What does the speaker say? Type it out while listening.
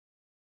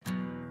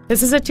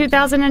This is a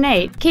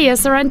 2008 Kia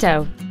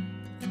Sorento.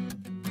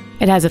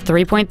 It has a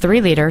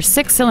 3.3-liter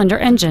 6-cylinder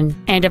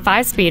engine and a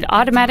 5-speed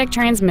automatic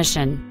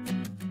transmission.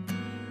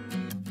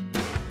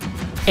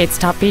 Its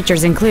top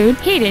features include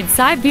heated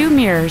side view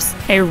mirrors,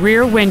 a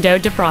rear window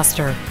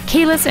defroster,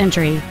 keyless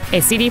entry, a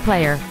CD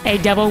player, a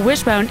double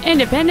wishbone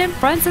independent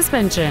front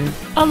suspension,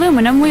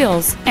 aluminum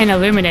wheels, an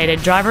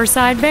illuminated driver's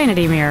side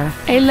vanity mirror,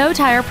 a low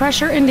tire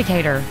pressure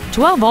indicator,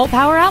 12-volt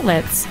power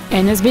outlets,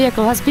 and this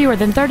vehicle has fewer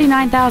than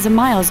 39,000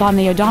 miles on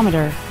the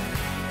odometer.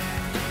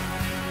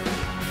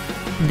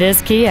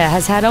 This Kia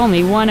has had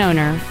only one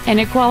owner,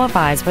 and it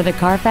qualifies for the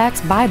Carfax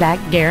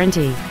buyback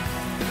guarantee.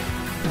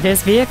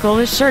 This vehicle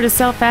is sure to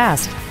sell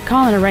fast.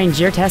 Call and arrange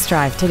your test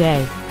drive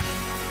today.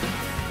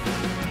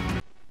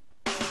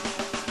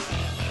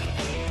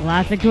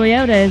 Classic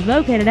Toyota is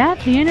located at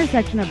the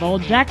intersection of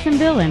Old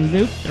Jacksonville and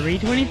Loop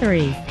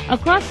 323,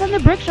 across from the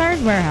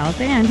Brookshire's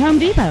Warehouse and Home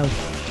Depot.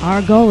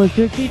 Our goal is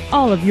to exceed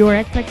all of your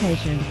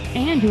expectations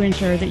and to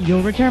ensure that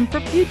you'll return for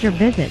future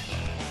visits.